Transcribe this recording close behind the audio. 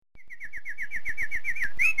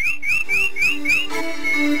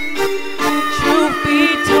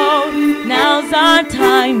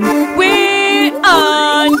time. We're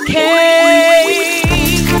uncaged.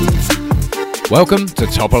 Welcome to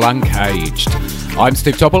Topple Uncaged. I'm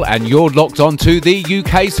Steve Topple and you're locked on to the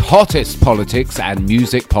UK's hottest politics and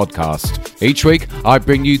music podcast. Each week I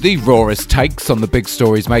bring you the rawest takes on the big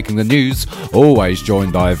stories making the news, always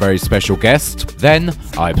joined by a very special guest. Then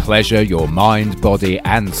I pleasure your mind, body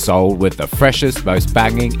and soul with the freshest, most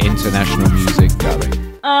banging international music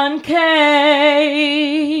going. Uncaged.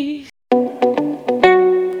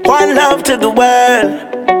 One love to the world.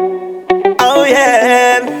 Oh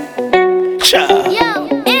yeah. Sure. Yo,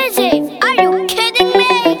 Izzy, are you kidding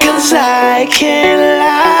me? Cause I can't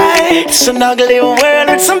lie. It's an ugly world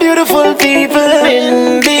with some beautiful people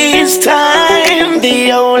in this time.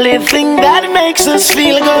 The only thing that makes us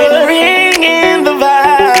feel good, ring in the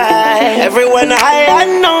vibe. Everyone high, I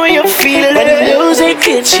know you feel it. When the music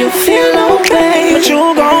hits, you feel no pain, but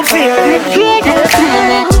you gon' feel it. You gon'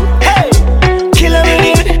 feel it. Hey, killer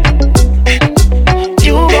me.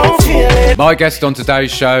 You gon' feel it. My guest on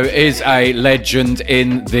today's show is a legend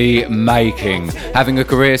in the making, having a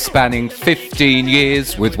career spanning 15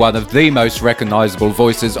 years with one of the most recognisable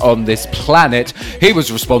voices on this planet. He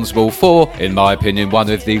was responsible for, in my opinion, one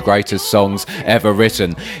of the greatest songs ever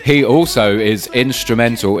written. He also is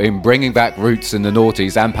instrumental in bringing back roots in the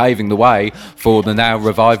noughties and paving the way for the now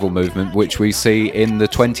revival movement, which we see in the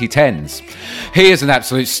 2010s. He is an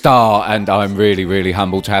absolute star and I'm really, really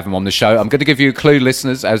humbled to have him on the show. I'm going to give you a clue,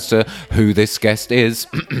 listeners, as to who this guest is.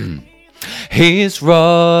 He's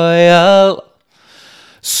royal,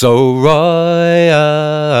 so royal,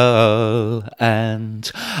 and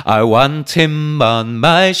I want him on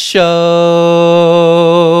my show.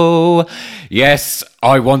 Yes,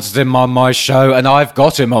 I wanted him on my show and I've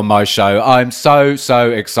got him on my show. I'm so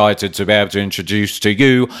excited to be able to introduce to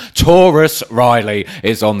you Taurus Riley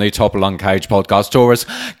is on the Topple Uncaged podcast. Taurus,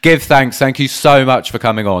 give thanks. Thank you so much for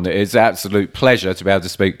coming on. It is an absolute pleasure to be able to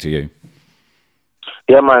speak to you.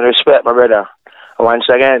 Yeah, man, respect, my brother. And once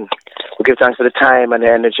again, we give thanks for the time and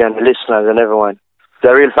the energy and the listeners and everyone. It's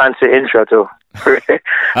a real fancy intro, too,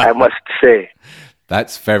 I must say.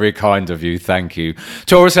 That's very kind of you. Thank you.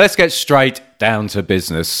 Taurus, let's get straight down to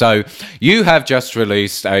business. So you have just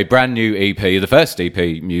released a brand new EP, the first EP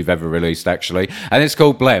you've ever released, actually, and it's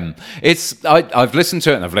called Blem. I've listened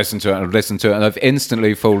to it and I've listened to it and I've listened to it and I've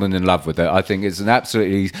instantly fallen in love with it. I think it's an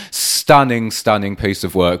absolutely stunning piece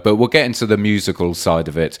of work, but we'll get into the musical side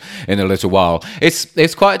of it in a little while.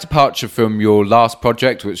 It's quite a departure from your last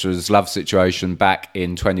project, which was Love Situation back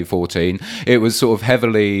in 2014. It was sort of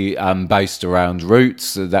heavily based around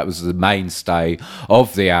roots. That was the mainstay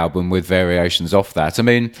of the album with variations off that. I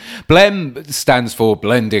mean, Blem stands for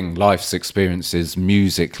blending life's experiences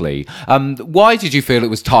musically. Why did you feel it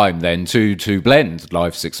was time then to blend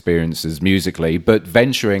life's experiences musically, but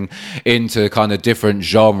venturing into kind of different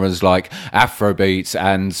genres like Afrobeats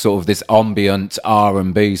and sort of this ambient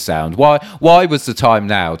R&B sound? Why was the time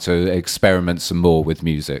now to experiment some more with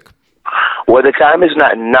music? Well, the time is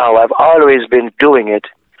not now. I've always been doing it.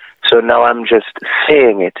 So now I'm just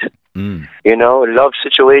saying it. You know, Love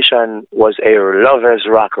Situation was a lovers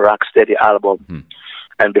rock steady album.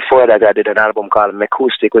 And before that, I did an album called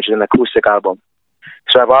Acoustic, which is an acoustic album.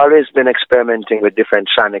 So I've always been experimenting with different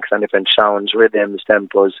sonics and different sounds, rhythms,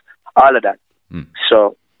 tempos, all of that.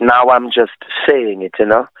 So now I'm just saying it, you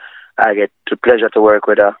know. I get the pleasure to work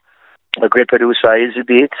with a great producer, Easy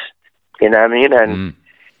Beats, you know what I mean? And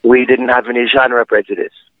we didn't have any genre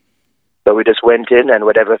prejudice. So we just went in and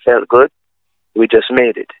whatever felt good, we just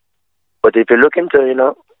made it. But if you look into, you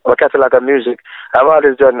know, our catalog of music, I've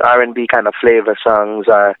always done R&B kind of flavor songs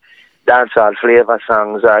or dancehall flavor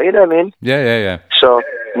songs, or, you know what I mean? Yeah. So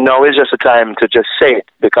now is just a time to just say it,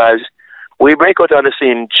 because we break out on the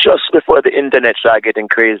scene just before the internet started getting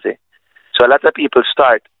crazy. So a lot of people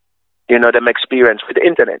start, you know, them experience with the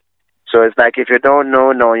internet. So it's like if you don't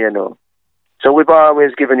know, now you know. So we've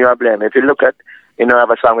always given you a blame. If you look at, you know, I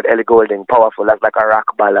have a song with Ellie Goulding, Powerful, that's like a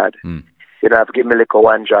rock ballad. You know, I've given me like a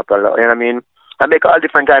one drop, you know what I mean? I make all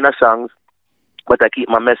different kind of songs, but I keep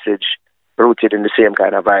my message rooted in the same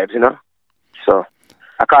kind of vibes, you know? So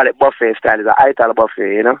I call it buffet style. It's an Ital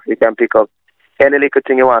buffet, you know? You can pick up any little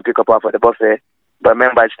thing you want to pick up off of the buffet, but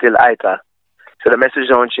remember, it's still Ital. So the message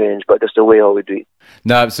don't change, but that's the way how we do it.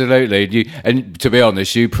 No, absolutely. And to be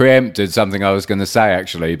honest, you preempted something I was going to say,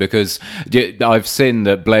 actually, because I've seen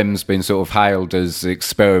that Blem's been sort of hailed as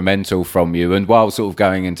experimental from you. And while sort of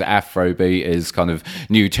going into Afrobeat is kind of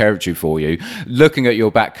new territory for you, looking at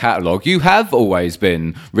your back catalogue, you have always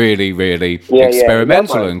been really, really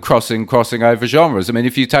experimental and crossing over genres. I mean,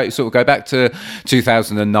 if you sort of go back to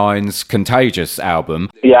 2009's Contagious album.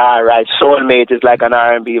 Yeah, right. Soulmate is like an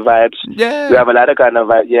R&B vibes. Yeah. We have a lot of kind of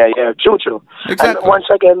vibe. Yeah. True. Exactly. And once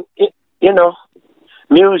again, you know,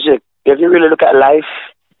 music, if you really look at life,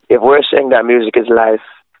 if we're saying that music is life,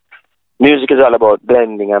 music is all about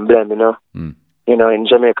blending and blend, you know. You know, in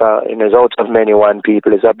Jamaica, it's out of many one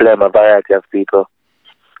people. It's a blend, a variety of people.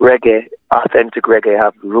 Reggae, authentic reggae,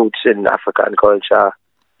 have roots in African culture.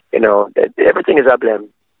 You know, everything is a blend.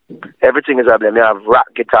 Everything is a blend. You have rock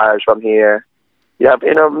guitars from here. You have,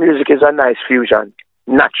 music is a nice fusion,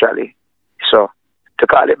 naturally. So, to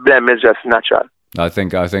call it blend is just natural. I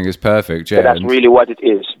think it's perfect, yeah. So that's really what it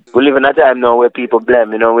is. We live in a time now where people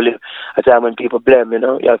blend, we live a time when people blend,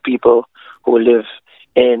 You have people who live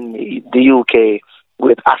in the UK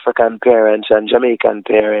with African parents and Jamaican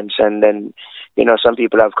parents, and then, some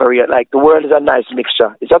people have Korean. Like, the world is a nice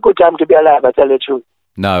mixture. It's a good time to be alive, I tell you the truth.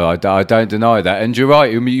 No, I don't deny that. And you're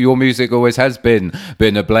right, your music always has been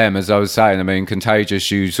a blend, as I was saying. I mean,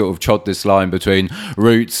 Contagious, you sort of trod this line between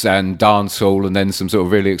roots and dancehall, and then some sort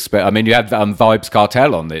of really you had Vibes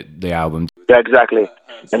Cartel on the album. Yeah, exactly.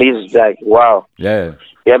 And he's like, wow. Yeah.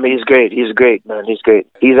 Yeah, I mean, he's great. He's great, man. He's great.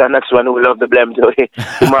 He's the next one who will love the blend, too.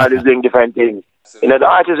 He's always doing different things. The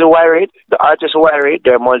artists are worried.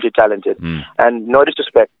 They're multi-talented. And no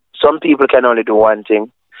disrespect, some people can only do one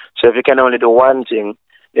thing. So if you can only do one thing,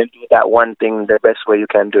 then do that one thing the best way you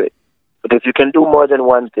can do it. But if you can do more than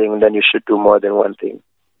one thing, then you should do more than one thing.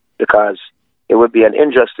 Because it would be an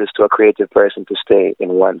injustice to a creative person to stay in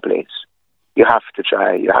one place. You have to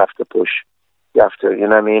try, you have to push. You have to,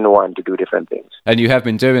 want to do different things. And you have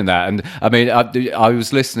been doing that. And I mean, I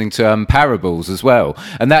was listening to Parables as well.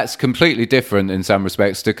 And that's completely different in some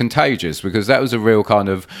respects to Contagious, because that was a real kind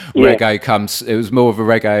of reggae it was more of a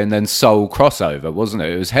reggae and then soul crossover, wasn't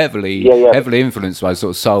it? It was heavily influenced by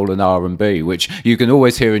sort of soul and R&B, which you can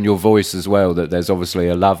always hear in your voice as well, that there's obviously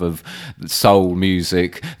a love of soul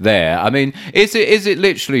music there. I mean, is it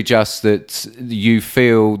literally just that you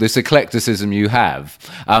feel this eclecticism you have?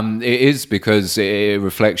 It is because it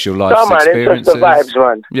reflects your life's experiences. It's just the vibes,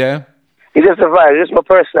 man. Yeah. It's just the vibes. It's my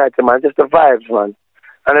personality, man. Just the vibes, man.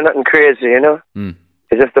 And there's nothing crazy,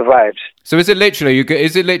 It's just the vibes. So is it literally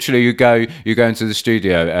you go into the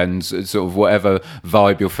studio and sort of whatever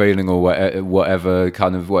vibe you're feeling, or whatever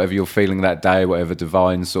you're feeling that day, whatever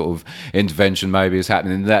divine sort of intervention maybe is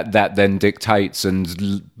happening, that then dictates and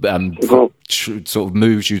sort of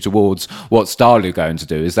moves you towards what style you're going to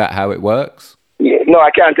do? Is that how it works? Yeah, no, I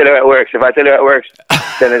can't tell you how it works. If I tell you how it works,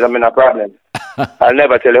 then I'm in a problem. I'll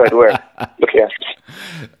never tell you how it works. Look here.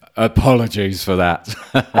 Apologies for that.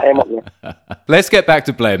 I am up there. Let's get back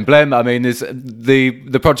to Blem. Blem, I mean,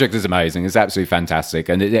 the project is amazing. It's absolutely fantastic,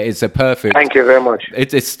 and it's a perfect. Thank you very much.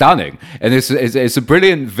 It's stunning, and it's a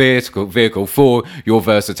brilliant vehicle for your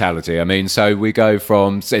versatility. I mean, so we go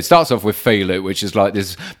from, it starts off with Feel It, which is like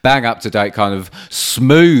this bang up to date kind of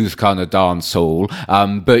smooth kind of dance hall,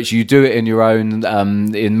 but you do it in your own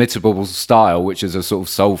inimitable style, which is a sort of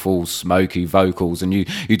soulful, smoky vocals, and you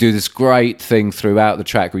do this great thing throughout the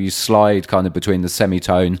track where you slide kind of between the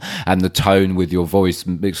semitone and the tone with your voice,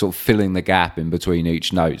 sort of filling the gap in between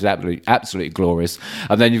each note. It's absolutely glorious.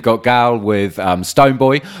 And then you've got Gal with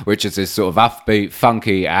Stoneboy, which is this sort of upbeat,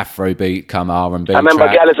 funky Afrobeat come R&B. I remember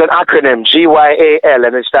track. Gal is an acronym, GYAL,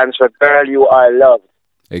 and it stands for Girl You Are Loved.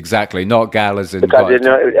 Exactly, not Gal as in... Because,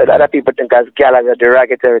 a lot of people think as Gal as a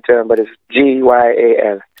derogatory term, but it's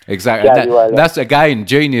GYAL. Exactly. That's, again,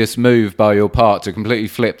 genius move by your part to completely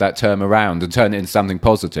flip that term around and turn it into something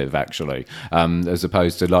positive, actually, as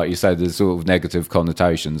opposed to, like you said, there's sort of negative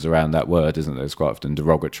connotations around that word, isn't there? It's quite often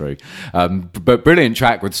derogatory. But brilliant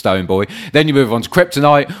track with Stoneboy. Then you move on to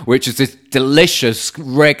Kryptonite, which is this delicious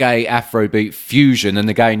reggae Afrobeat fusion, and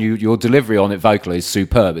again, your delivery on it vocally is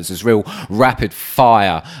superb. It's this real rapid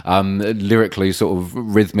fire, lyrically, sort of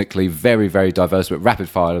rhythmically, very, very diverse, but rapid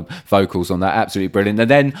fire vocals on that, absolutely brilliant. And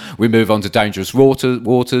then Then we move on to Dangerous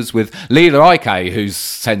Waters with Leela Ike, who's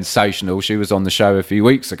sensational. She was on the show a few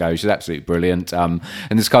weeks ago. She's absolutely brilliant. And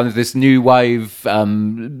there's kind of this new wave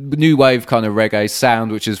kind of reggae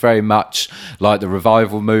sound, which is very much like the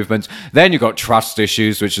revival movement. Then you've got Trust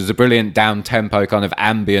Issues, which is a brilliant down-tempo kind of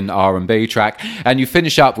ambient R&B track. And you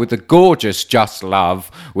finish up with the gorgeous Just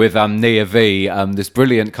Love with Nia V, this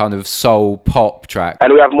brilliant kind of soul pop track.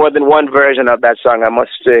 And we have more than one version of that song, I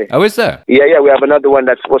must say. Oh, is there? Yeah, we have another one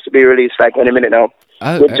that's supposed to be released like any minute now.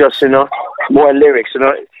 Oh, with just, more lyrics,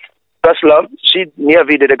 Just Love, Nia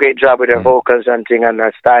V did a great job with her vocals and thing and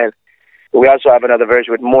her style. But we also have another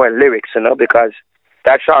version with more lyrics, because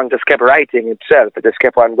that song just kept writing itself. It just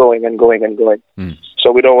kept on going and going and going.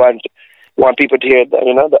 So we don't want people to hear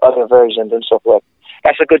the other versions and so forth.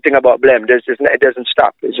 That's a good thing about Blem. It doesn't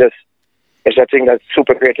stop. It's a thing that's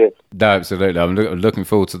super creative. No, absolutely. I'm looking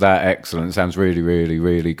forward to that. Excellent. Sounds really, really,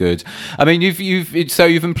 really good. I mean, you've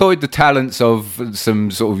employed the talents of some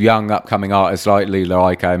sort of young upcoming artists like Leela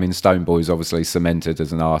Ike. I mean, Stonebwoy's obviously cemented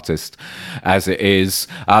as an artist as it is,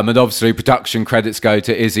 and obviously production credits go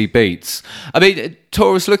to Izzy Beats. I mean,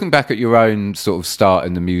 Taurus, looking back at your own sort of start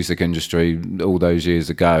in the music industry all those years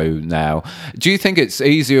ago now, do you think it's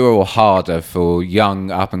easier or harder for young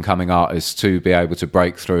up-and-coming artists to be able to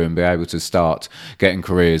break through and be able to start getting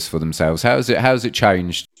careers for themselves? How's it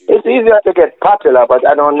changed? It's easier to get popular, but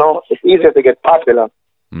I don't know. It's easier to get popular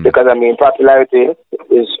because, popularity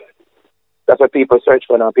that's what people search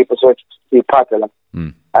for now. People search to be popular.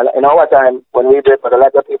 And in our time, when we did, but a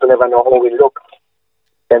lot of people never know how we look.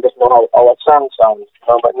 They just know how our song sounds.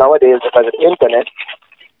 But nowadays, because of the internet,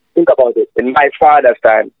 think about it. In my father's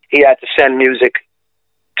time, he had to send music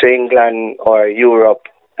to England or Europe,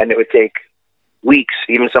 and it would take weeks,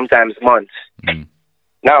 even sometimes months.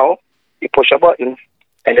 Now, you push a button,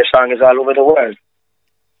 and the song is all over the world.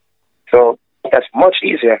 So that's much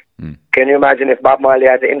easier. Can you imagine if Bob Marley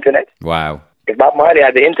had the internet? Wow. If Bob Marley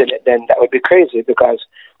had the internet, then that would be crazy, because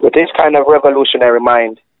with his kind of revolutionary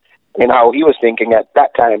mind, in how he was thinking at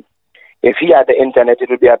that time, if he had the internet, it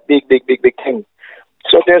would be a big, big, big, big thing.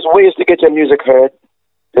 So there's ways to get your music heard.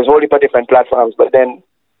 There's all different platforms, but then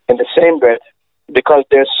in the same breath, because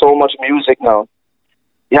there's so much music now,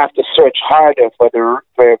 you have to search harder for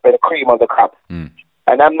the cream of the crop.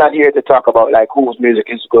 And I'm not here to talk about like whose music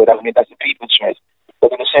is good. I mean, that's the people's choice.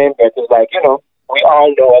 But in the same breath, it's like, we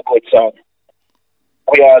all know a good song.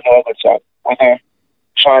 Whether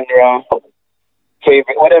genre,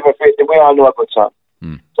 favorite, whatever, we all know a good song.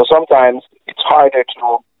 So sometimes it's harder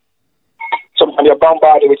sometimes you're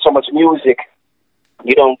bombarded with so much music,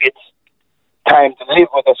 you don't get time to live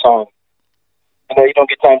with the song. You don't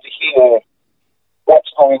get time to hear what's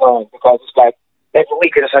going on, because it's like every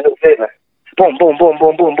week there's a new flavor. Boom, boom, boom,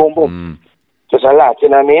 boom, boom, boom, boom. There's a lot, you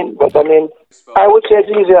know what I mean? But I would say it's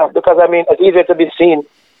easier, because it's easier to be seen,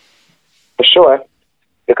 for sure.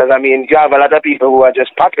 Because you have a lot of people who are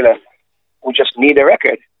just popular, who just need a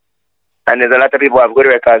record. And there's a lot of people who have good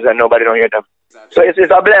records and nobody don't hear them. So it's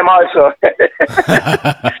a blame also.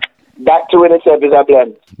 That too in itself is a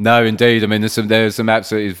blend. No, indeed. I mean, there's some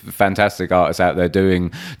absolutely fantastic artists out there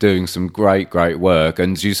doing some great work,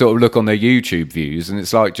 and you sort of look on their YouTube views, and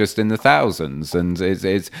it's like just in the thousands, and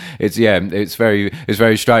it's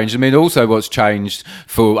very strange. I mean, also what's changed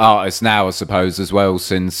for artists now, I suppose, as well,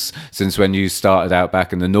 since when you started out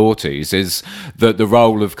back in the noughties, is that the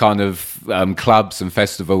role of kind of clubs and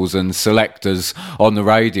festivals and selectors on the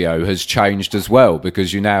radio has changed as well,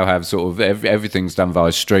 because you now have sort of everything's done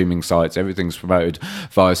via streaming sites, everything's promoted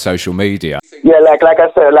via social media. Yeah, like I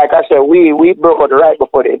said, we broke out right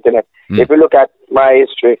before the internet. If you look at my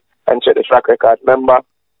history and check the track record, remember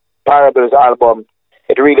Parables album,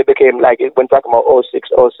 it really became like when talking about 06,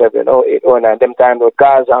 07, 08, 09, them time with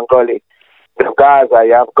Gaza and Gully. You have Gaza,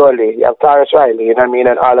 you have Gully, you have Tarrus Riley, you know what I mean?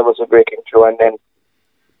 And all of us were breaking through, and then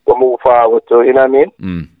we move forward to, you know what I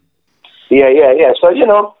mean? Yeah. So,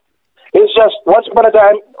 it's just, once upon a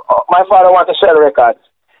time, my father wanted to sell records.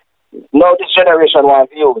 Now this generation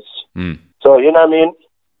wants views. So, you know what I mean?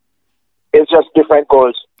 It's just different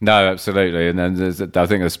goals. No, absolutely, and then I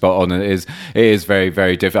think that's spot on. It is very,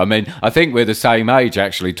 very different. I mean, I think we're the same age,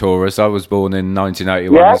 actually, Taurus. I was born in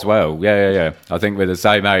 1981 as well. Yeah. I think we're the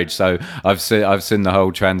same age, so I've seen the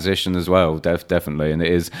whole transition as well, definitely, and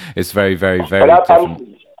it's very, very, very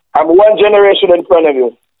different. I'm one generation in front of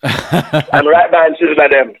you. I'm right behind sister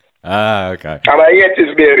them. Ah, okay. I'm a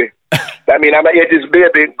 80s baby. I'm an 80s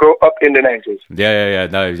baby, grow up in the 90s. Yeah.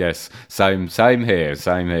 No, yes. Same here.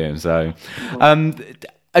 So,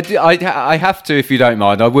 I have to, if you don't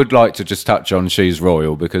mind, I would like to just touch on She's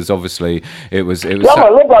Royal, because obviously it was.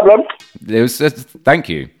 No problem. It was. Thank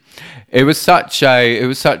you. It was such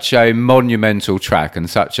a monumental track and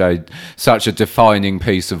such a defining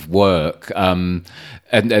piece of work, and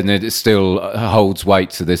it still holds weight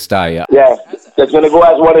to this day. Yeah, it's going to go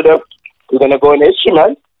as one of the. It's going to go in history,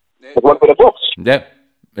 man. It's one of the books. Yeah.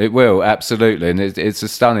 It will, absolutely, and it's a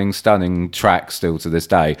stunning track still to this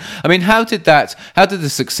day. I mean, how did the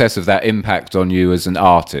success of that impact on you as an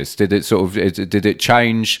artist? Did it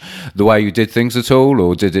change the way you did things at all,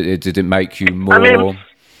 or did it make you more? I mean,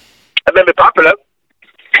 it made me popular,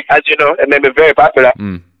 as you know. It made me very popular.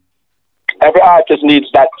 Mm. Every artist needs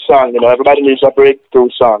that song, you know. Everybody needs a breakthrough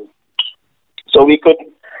song. So we could,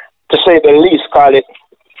 to say the least, call it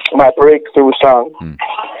my breakthrough song. Mm.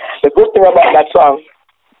 The good thing about that song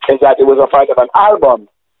is that it was a part of an album.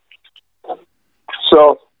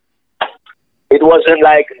 So it wasn't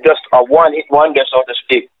like just a one-hit wonder, so to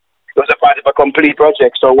speak. It was a part of a complete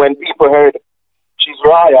project. So when people heard She's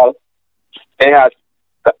Royal, they had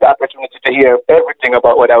the opportunity to hear everything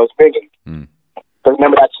about what I was bringing. Mm. So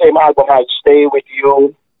remember that same album had Stay With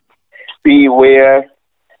You, Beware.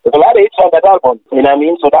 There's a lot of hits on that album, you know what I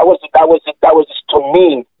mean? So that was to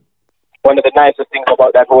me one of the nicest things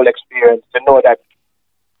about that whole experience, to know that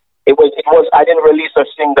it was I didn't release a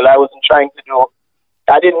single. I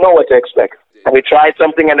didn't know what to expect. And we tried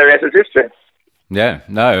something and the rest is history. Yeah,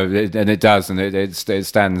 no, and it does, and it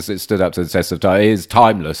stood up to the test of time. It is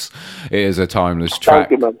timeless. It is a timeless track.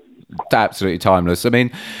 Thank you, man. Absolutely timeless. I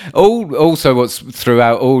mean, also what's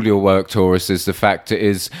throughout all your work, Taurus, is the fact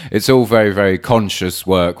it's all very, very conscious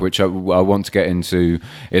work, which I want to get into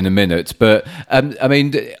in a minute. But I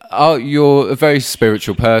mean, you're a very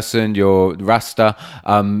spiritual person. You're Rasta.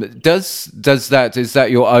 Is that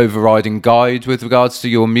your overriding guide with regards to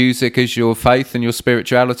your music? Is your faith and your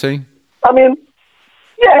spirituality? I mean,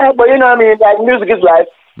 yeah, but you know what I mean. Like, music is life.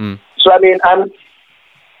 Mm. So I mean,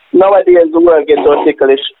 nowadays the world gets so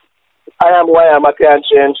ticklish. I am who I am. I can't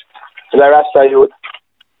change. The Rasta youth.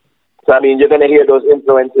 So, I mean, you're going to hear those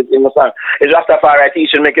influences in the song. It's Rastafari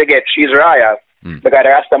teaching make you get She's Royal. Mm. Because the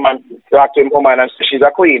Rasta man talk to him woman and say she's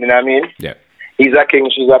a queen, you know what I mean? Yeah. He's a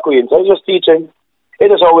king, she's a queen. So it's just teaching.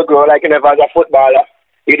 It is how we grow. Like, you know, if I was a footballer,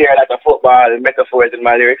 you'd hear like a football metaphors in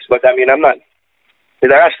my lyrics. But, I mean, I'm not.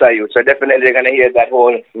 It's a Rasta youth. So definitely you're going to hear that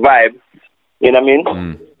whole vibe. You know what I mean?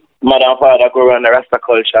 Mm. Mother and father grow around the Rasta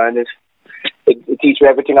culture, and it teaches you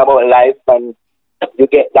everything about life, and you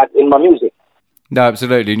get that in my music. No,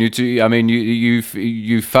 absolutely. And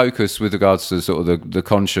you focus with regards to sort of the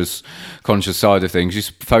conscious side of things. You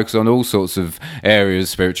focus on all sorts of areas: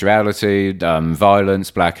 spirituality,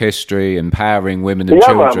 violence, Black history, empowering women and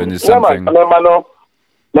children. Man. Is something.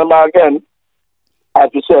 Remember again, as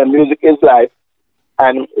you say, music is life,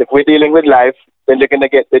 and if we're dealing with life, then you're gonna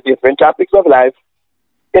get the different topics of life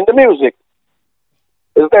in the music.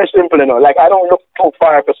 It's very simple, you know. Like, I don't look too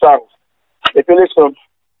far for songs. If you listen,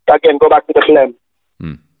 again, go back to the film.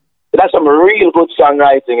 Mm. That's some real good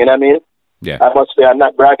songwriting, you know what I mean? Yeah. I must say, I'm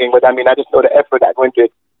not bragging, but I mean, I just know the effort that went into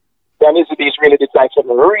it. There needs to be really like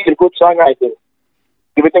some real good songwriting.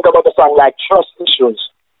 If you think about a song like Trust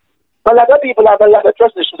Issues, a lot of people have a lot of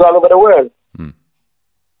trust issues all over the world. Mm.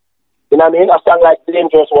 You know what I mean? A song like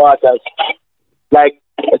Dangerous Waters, like,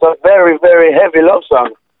 it's a very, very heavy love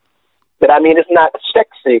song. But I mean, it's not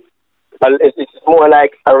sexy. It's more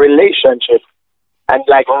like a relationship and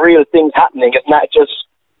like real things happening. It's not just,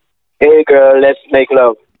 hey girl, let's make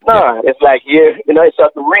love. No, yeah. It's like, you know, it's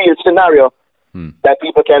a real scenario that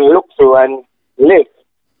people can look through and live.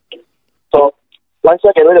 So, once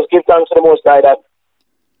again, we just give thanks to the Most High that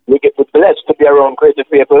we're blessed to be around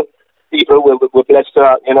creative people. We're blessed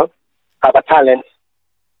to, you know, have a talent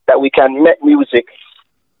that we can make music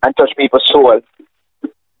and touch people's soul.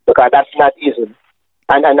 Because that's not easy.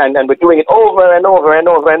 And we're doing it over and over and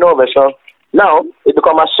over and over. So now it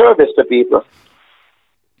becomes a service to people.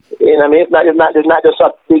 You know what I mean? It's not just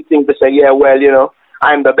a big thing to say, yeah, well, you know,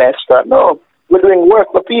 I'm the best. No, we're doing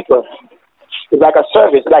work for people. It's like a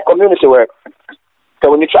service, like community work. So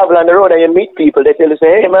when you travel on the road and you meet people, they tell you,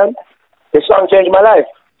 say, hey, man, this song changed my life.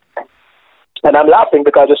 And I'm laughing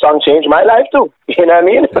because the song changed my life too. You know what I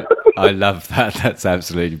mean? I love that. That's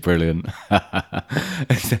absolutely brilliant.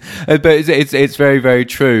 But it's very, very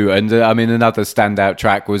true. And I mean, another standout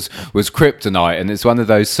track was Kryptonite, and it's one of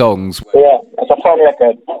those songs. Yeah, that's a fun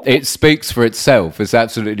record. It speaks for itself. It's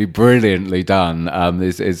absolutely brilliantly done.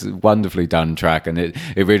 It's a wonderfully done track, and it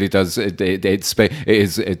really does. It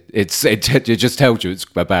just tells you it's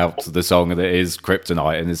about the song, and it is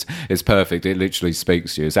Kryptonite, and it's perfect. It literally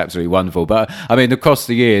speaks to you. It's absolutely wonderful. But I mean, across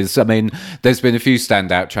the years, I mean, there's been a few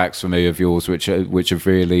standout tracks for me of yours which have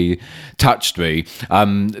really touched me.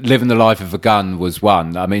 Living the Life of a Gun was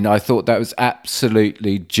one. I mean, I thought that was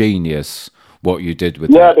absolutely genius what you did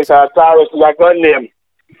with that. Yeah, because Tarrus is a gun name.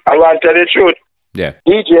 I want to tell you the truth. Yeah.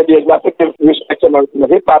 DJ Days, I think the respect to the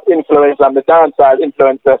hip hop influence and the dancehall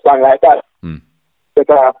influence a song like that.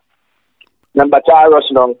 Because remember Tarrus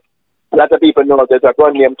now, a lot of people know there's a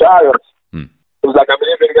gun named Tarrus. It was like I'm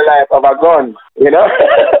living the life of a gun, you know?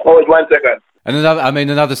 Hold 1 second. And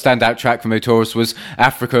another standout track for me, Taurus, was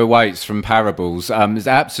Africa Awaits from Parables. It's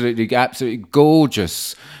absolutely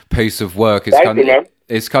gorgeous piece of work.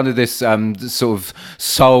 It's kind of this sort of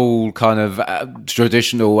soul kind of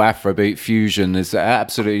traditional Afrobeat fusion. It's an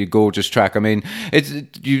absolutely gorgeous track. I mean,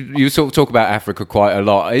 you sort of talk about Africa quite a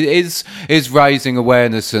lot. It is raising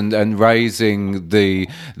awareness and raising the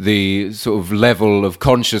sort of level of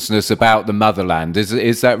consciousness about the motherland.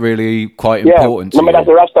 Is that really quite important to you? Remember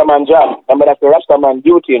that's the Rastaman job. Remember that's the Rastaman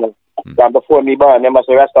duty, you know. Before me born, remember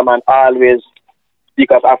the Rastaman always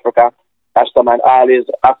speak of Africa. Rastaman always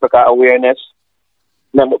Africa awareness.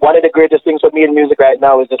 Remember, one of the greatest things for me in music right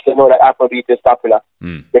now is just to know that Afrobeat is popular.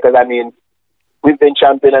 Because, I mean, we've been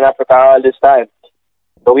champion in Africa all this time.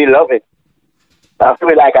 So we love it. I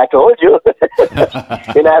feel like I told you.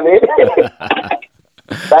 You know what I mean?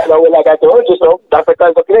 Right now, like I told you, so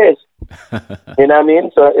Africa's the place. You know what I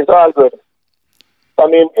mean? So it's all good. I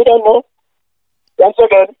mean, you don't know. Once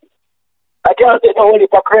again, I can't take only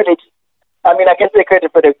for credit. I mean, I can take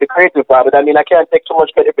credit for the creative part, but I mean, I can't take too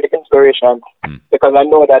much credit for the inspiration because I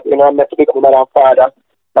know that, you know, I'm meant to pick up my mother and father,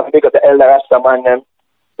 not to pick up the elder Rastaman, and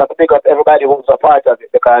not to pick up everybody who's a part of it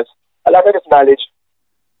because a lot of this knowledge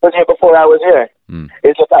was here before I was here.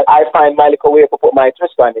 It's just that I find my little way to put my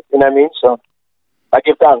twist on it, you know what I mean? So I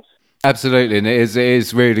give thanks. Absolutely, and it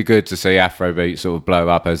is really good to see Afrobeat sort of blow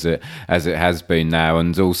up as it has been now,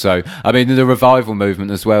 and also, I mean, the revival movement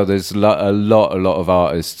as well. There's a lot of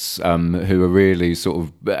artists who are really sort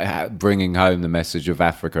of bringing home the message of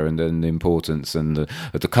Africa and the importance and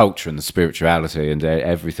the culture and the spirituality and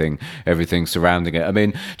everything surrounding it. I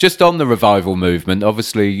mean, just on the revival movement,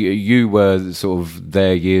 obviously you were sort of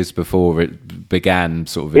there years before it began,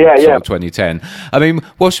 sort of in 2010. I mean,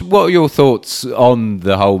 what are your thoughts on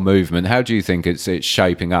the whole movement? How do you think it's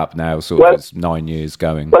shaping up now? It's 9 years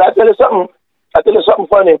going. Well, I tell you something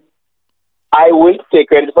funny. I will take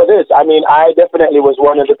credit for this. I mean, I definitely was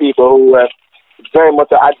one of the people who were very much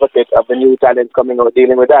an advocate of the new talent coming out,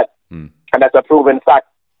 dealing with that, and that's a proven fact.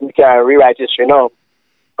 We can rewrite history now.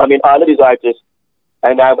 I mean, all of these artists,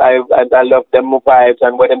 and I love them vibes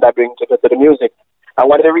and what they bring to the music. And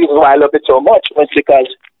one of the reasons why I love it so much was because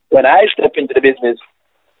when I stepped into the business,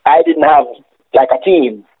 I didn't have like a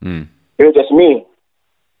team. It was just me.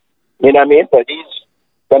 You know what I mean? But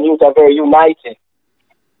the youth are very united.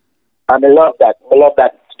 And I love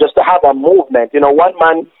that. Just to have a movement. You know, one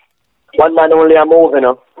man only a move, you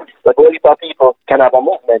know. But only for people can have a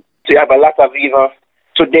movement. So you have a lot of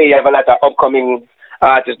today you have a lot of upcoming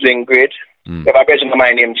artists doing great. You have a person of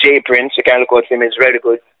mine named Jay Prince. You can look out for him, it's very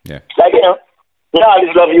good. Yeah. Like, you know, I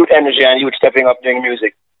always love youth energy and youth stepping up doing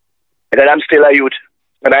music. And then I'm still a youth.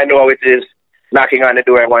 And I know how it is. Knocking on the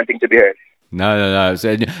door and wanting to be heard. No.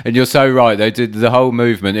 And you're so right. They did the whole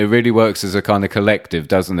movement. It really works as a kind of collective,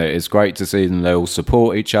 doesn't it? It's great to see them. They all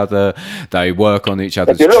support each other. They work on each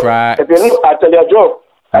other's tracks. If you look, I'll tell you a joke.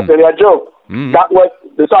 That was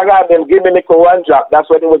the song I named Give Me Nickel One Drop. That's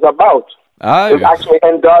what it was about. Oh. It was actually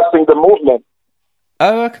endorsing the movement.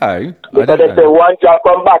 Oh, okay. Because they say one drop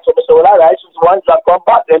come back. So I said, well, all right, since one drop come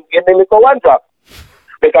back, then give me Nickel One Drop.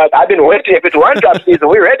 Because I've been waiting. If it's one drop season,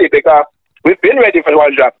 we're ready because we've been ready for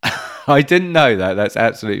one drop. I didn't know that. That's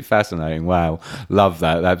absolutely fascinating. Wow. Love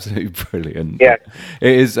that. Absolutely brilliant. Yeah.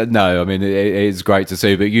 It is. No, I mean, it is great to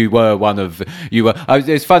see, but you were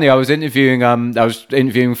it's funny. I was interviewing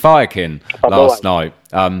Firekin last night.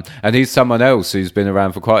 And he's someone else who's been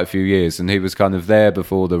around for quite a few years, and he was kind of there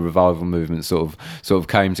before the revival movement sort of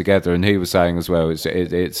came together. And he was saying as well, it's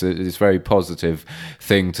a very positive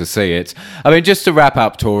thing to see it. I mean, just to wrap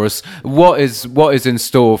up, Taurus, what is in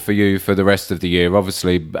store for you for the rest of the year?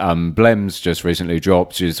 Obviously, Blem's just recently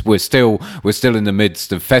dropped. We're still in the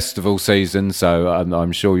midst of festival season, so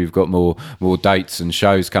I'm sure you've got more dates and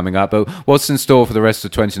shows coming up. But what's in store for the rest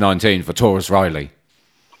of 2019 for Taurus Riley?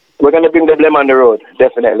 We're going to bring the Blem on the road,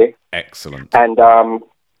 definitely. Excellent. And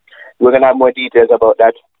we're going to have more details about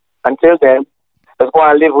that. Until then, just go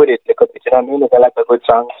and live with it. Because it's, you know what I mean? It's like a good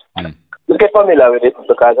song. Just get familiar with it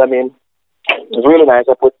because, I mean, it's really nice.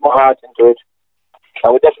 I put my heart into it.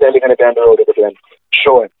 And we're definitely going to be on the road with it again.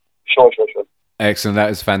 Sure. Excellent, that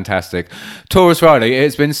is fantastic. Taurus Riley,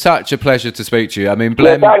 it's been such a pleasure to speak to you. I mean,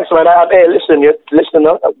 Yeah, thanks, man. Hey, listen,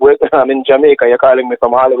 I'm in Jamaica. You're calling me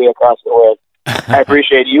from all the way across the world. I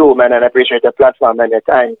appreciate you, man, and I appreciate the platform and your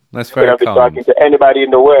time. That's very kind. I've been talking to anybody in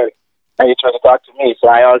the world, and you try to talk to me, so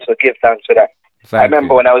I also give thanks for that. I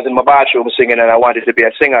remember when I was in my bathroom singing and I wanted to be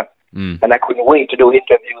a singer, and I couldn't wait to do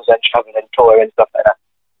interviews and travel and tour and stuff like that.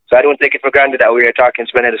 So I don't take it for granted that we are talking,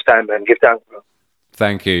 spending this time, man. Give thanks, bro.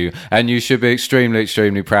 Thank you. And you should be extremely,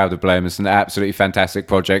 extremely proud of Blem. It's an absolutely fantastic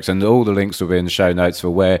project, and all the links will be in the show notes for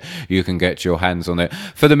where you can get your hands on it.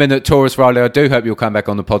 For the minute, Taurus Riley, I do hope you'll come back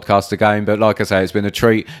on the podcast again, but like I say, it's been a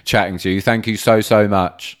treat chatting to you. Thank you so, so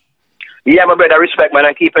much. Yeah, my brother, respect, man,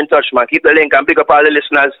 and keep in touch, man. Keep the link and pick up all the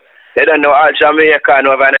listeners. They don't know all Jamaica and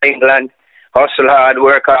over in England. Hustle hard,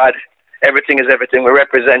 work hard. Everything is everything. We're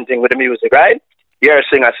representing with the music, right? You're a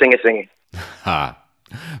singer, sing it. Ha.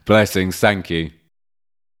 Blessings, thank you.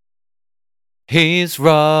 He's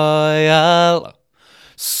royal,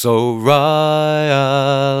 so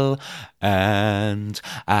royal, and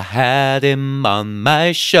I had him on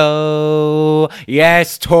my show.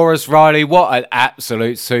 Yes, Taurus Riley, what an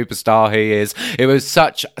absolute superstar he is. It was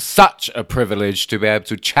such a privilege to be able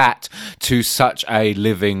to chat to such a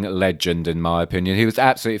living legend, in my opinion. He was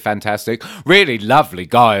absolutely fantastic. Really lovely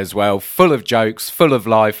guy as well, full of jokes, full of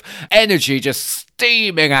life, energy just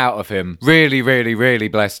steaming out of him. Really, really, really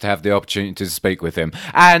blessed to have the opportunity to speak with him.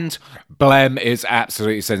 And Blem is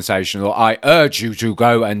absolutely sensational. I urge you to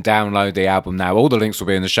go and download the album now. All the links will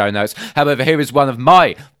be in the show notes. However, here is one of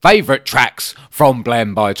my favourite tracks from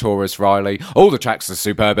Blem by Taurus Riley. All the tracks are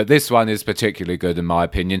superb, but this one is particularly good in my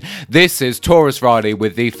opinion. This is Taurus Riley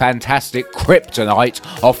with the fantastic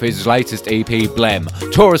Kryptonite off his latest EP, Blem.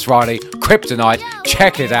 Taurus Riley, Kryptonite,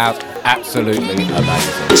 check it out. Absolutely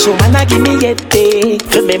amazing. So man, I give me a day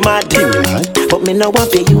for me mad, but me no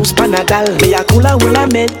want to use Panadol. Me a cooler will I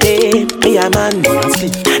make it. Me a man,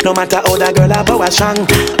 no matter how that girl a power strong.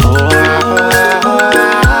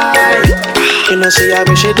 You know see how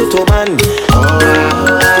she do to man.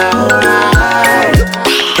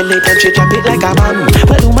 Anytime she drop it like a bomb.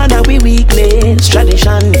 Well, woman a we weakness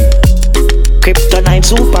tradition. Kryptonite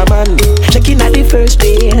Superman. Checking at the first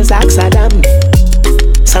days, ask Adam.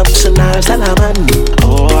 Samson or Salaman.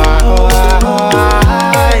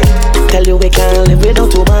 Tell you we can't live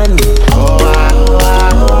without a man.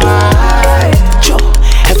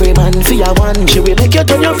 Every man for your one. She will make you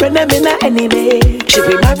turn your friend them in a enemy. She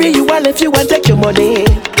will marry you all if you want take your money.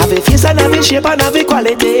 Have a face and have a shape and have a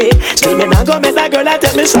quality. Still me not go make that girl that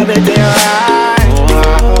tell me something.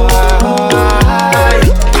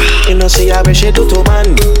 You know see how she do to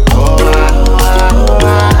man.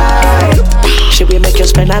 She will make you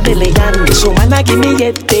spend $1 million. So man I give me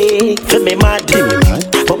a day for me mad.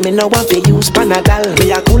 But me no want to use Panadol.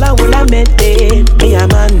 Me a cooler will I make it. Me a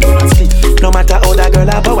man. No matter how that girl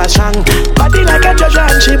a power strong. Body like a treasure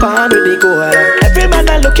and she born with the gold. Every man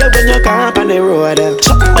a look you when you camp on the road.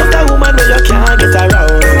 Something about a woman when you can't get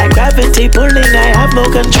around. Like gravity pulling I have no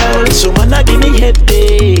control. So man a give me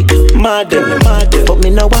headache. Mad. But me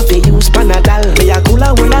no want to use Panadol. Me a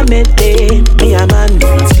cooler will I make it. Me a man.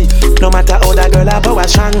 No matter how that girl a power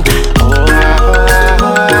strong.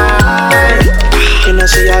 You know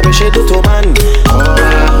see how she do to man.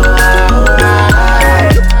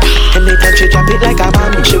 Anytime she drop it like a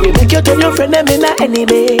bomb. She will make you turn your friend them in a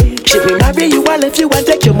enemy. She will marry you all if you want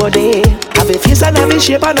take your money. Have a face and have a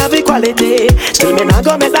shape and have a quality. Still me not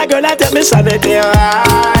go make that girl that tell me sanity.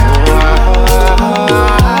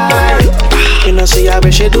 You know see how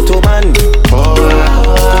she do to man.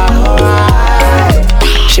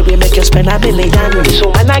 She will make you spend $1 million.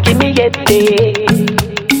 So man I give me a day.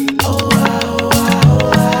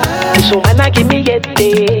 So man I give me a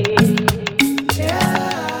day.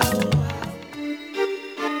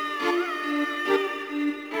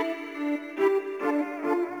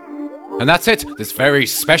 And that's it. This very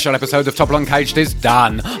special episode of Top Uncaged is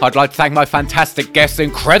done. I'd like to thank my fantastic guest, the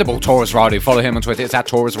incredible Taurus Riley. Follow him on Twitter. It's at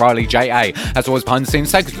Taurus Riley JA. As always, behind the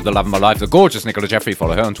scenes, thank you to the love of my life, the gorgeous Nicola Jeffrey.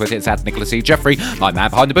 Follow her on Twitter. It's at Nicola C. Jeffrey. My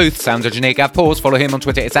man behind the booth, sounds engineer Gav Pause. Follow him on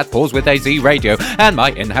Twitter. It's at Pause with AZ Radio. And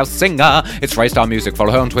my in-house singer, it's Ray Star Music.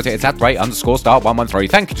 Follow her on Twitter. It's at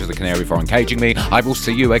Ray_Star113. Thank you to the Canary for uncaging me. I will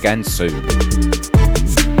see you again soon.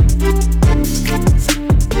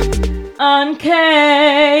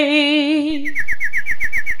 Uncaged.